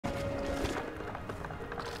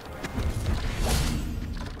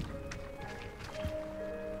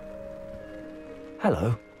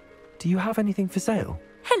Hello. Do you have anything for sale?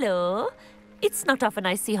 Hello. It's not often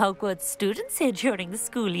I see Hogwarts students here during the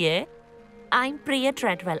school year. I'm Priya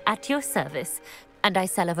Treadwell at your service, and I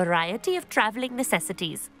sell a variety of traveling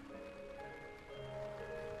necessities.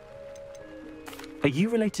 Are you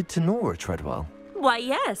related to Nora Treadwell? Why,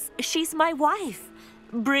 yes. She's my wife.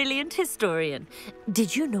 Brilliant historian.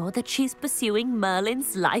 Did you know that she's pursuing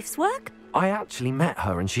Merlin's life's work? I actually met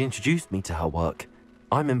her and she introduced me to her work.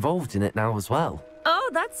 I'm involved in it now as well.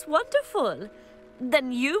 Oh, that's wonderful.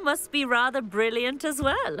 Then you must be rather brilliant as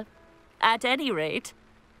well. At any rate,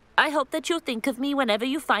 I hope that you'll think of me whenever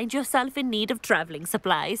you find yourself in need of traveling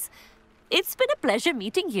supplies. It's been a pleasure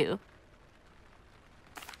meeting you.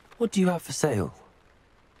 What do you have for sale?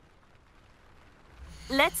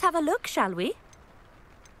 Let's have a look, shall we?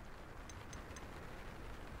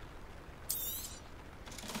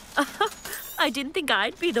 I didn't think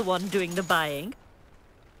I'd be the one doing the buying.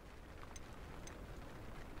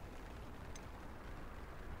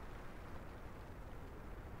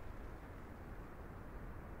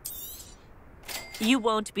 You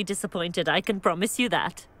won't be disappointed, I can promise you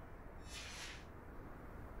that.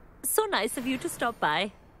 So nice of you to stop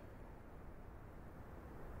by.